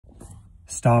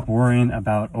Stop worrying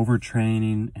about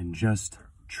overtraining and just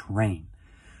train.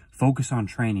 Focus on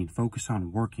training, focus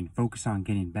on working, focus on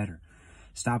getting better.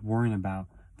 Stop worrying about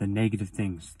the negative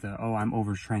things. Oh, I'm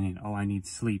overtraining. Oh, I need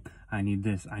sleep. I need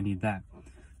this. I need that.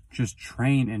 Just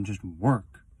train and just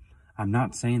work. I'm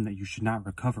not saying that you should not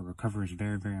recover. Recover is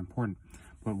very, very important.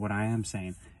 But what I am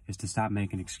saying is to stop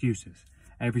making excuses.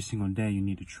 Every single day you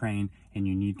need to train and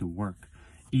you need to work.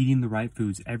 Eating the right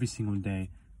foods every single day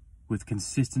with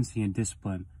consistency and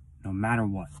discipline, no matter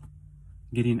what.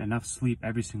 Getting enough sleep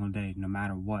every single day, no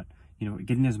matter what.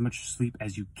 Getting as much sleep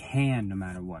as you can, no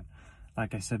matter what.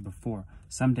 Like I said before,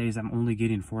 some days I'm only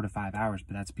getting 4 to 5 hours,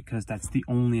 but that's because that's the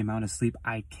only amount of sleep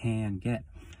I can get.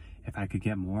 If I could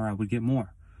get more, I would get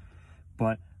more.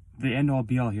 But the end all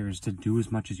be all here is to do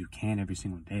as much as you can every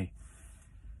single day.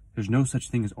 There's no such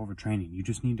thing as overtraining. You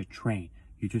just need to train.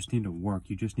 You just need to work.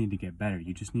 You just need to get better.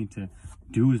 You just need to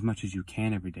do as much as you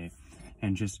can every day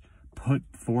and just put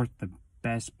forth the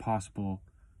best possible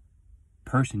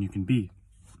person you can be.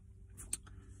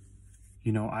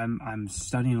 I'm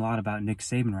studying a lot about Nick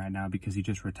Saban right now because he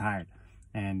just retired,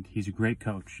 and he's a great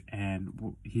coach,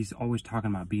 and he's always talking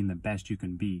about being the best you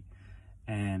can be.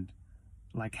 And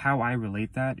like how I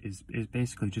relate that is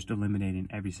basically just eliminating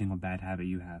every single bad habit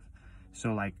you have.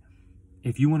 So like,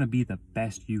 if you want to be the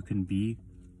best you can be,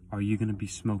 are you going to be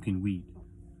smoking weed?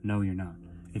 No, you're not.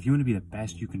 If you want to be the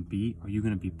best you can be, are you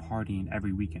going to be partying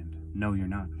every weekend? No, you're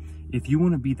not. If you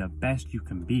want to be the best you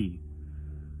can be,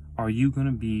 are you going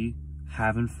to be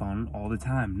having fun all the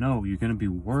time? No, you're going to be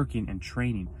working and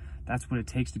training. That's what it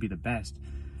takes to be the best.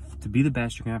 To be the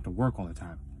best, you're going to have to work all the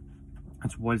time.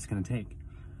 That's what it's going to take.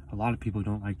 A lot of people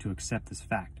don't like to accept this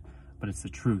fact, but it's the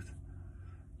truth.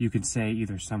 You can say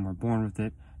either some were born with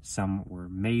it, some were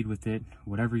made with it,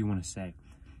 whatever you want to say.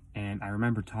 And I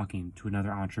remember talking to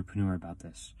another entrepreneur about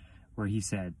this, where he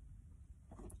said,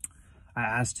 I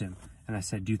asked him, and I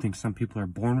said, do you think some people are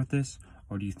born with this?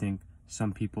 Or do you think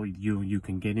some people, you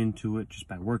can get into it just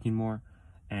by working more?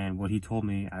 And what he told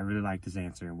me, I really liked his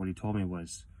answer. And what he told me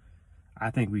was,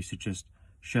 I think we should just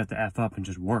shut the F up and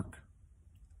just work.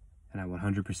 And I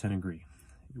 100% agree.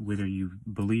 Whether you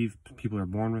believe people are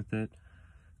born with it,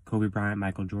 Kobe Bryant,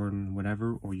 Michael Jordan,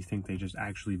 whatever, or you think they just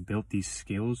actually built these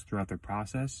skills throughout their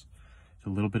process, it's a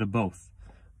little bit of both.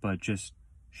 But just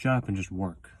shut up and just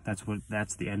work.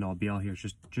 That's the end all be all here.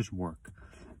 It's just work.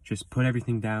 Just put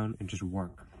everything down and just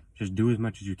work. Just do as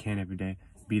much as you can every day.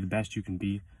 Be the best you can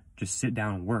be. Just sit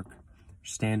down and work.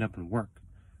 Stand up and work.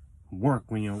 Work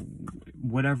when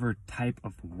whatever type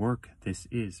of work this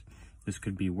is. This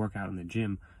could be work out in the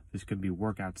gym. This could be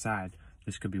work outside.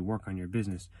 This could be work on your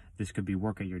business. This could be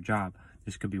work at your job.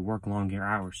 This could be work longer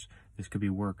hours. This could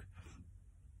be work.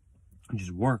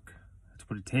 Just work. That's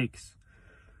what it takes.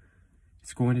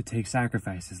 It's going to take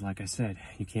sacrifices, like I said.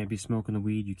 You can't be smoking the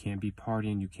weed. You can't be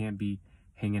partying. You can't be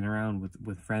hanging around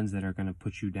with friends that are going to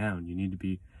put you down. You need to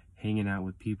be hanging out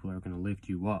with people that are going to lift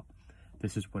you up.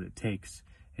 This is what it takes.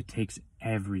 It takes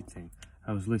everything.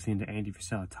 I was listening to Andy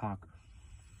Frisella talk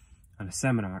on a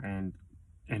seminar,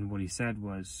 and what he said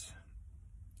was,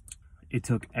 it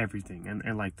took everything.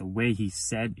 And like the way he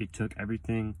said it took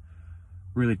everything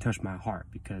really touched my heart,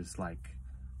 because like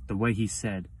the way he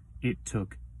said it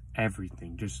took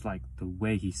everything, just like the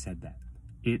way he said that,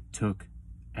 it took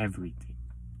everything,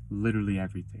 literally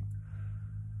everything.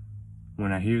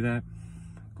 When I hear that,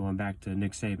 going back to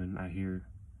Nick Saban, I hear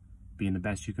being the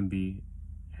best you can be,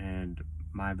 and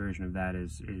my version of that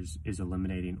is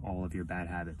eliminating all of your bad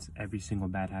habits. Every single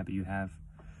bad habit you have.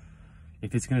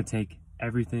 If it's going to take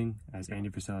everything, as Andy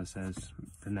Frisella says,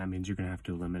 then that means you're going to have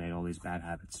to eliminate all these bad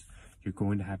habits. You're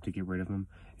going to have to get rid of them,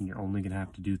 and you're only going to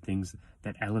have to do things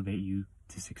that elevate you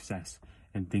to success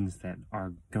and things that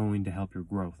are going to help your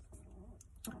growth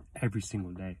every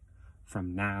single day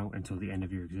from now until the end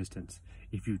of your existence.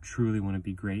 If you truly want to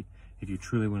be great, if you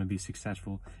truly want to be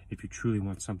successful, if you truly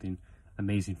want something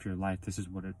amazing for your life, this is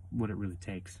what it really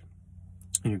takes.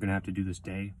 And you're going to have to do this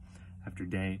day after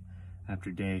day after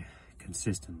day,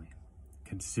 consistently.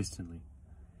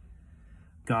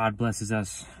 God blesses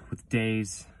us with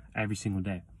days every single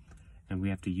day, and we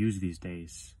have to use these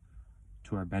days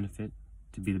to our benefit,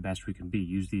 to be the best we can be.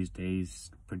 Use these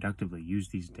days productively. Use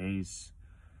these days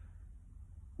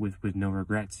with no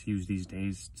regrets. Use these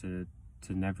days to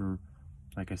never,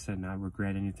 like I said, not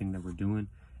regret anything that we're doing,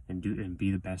 and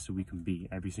be the best that we can be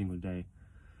every single day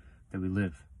that we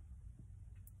live.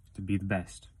 To be the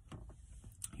best,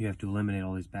 you have to eliminate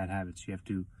all these bad habits. You have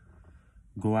to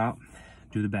go out,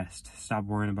 do the best. Stop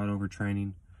worrying about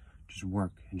overtraining. Just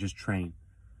work and just train.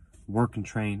 Work and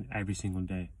train every single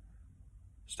day.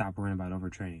 Stop worrying about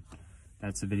overtraining.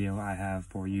 that's the video I have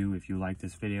for you. If you like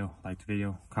this video, like the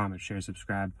video, comment, share,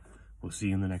 subscribe. We'll see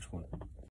you in the next one.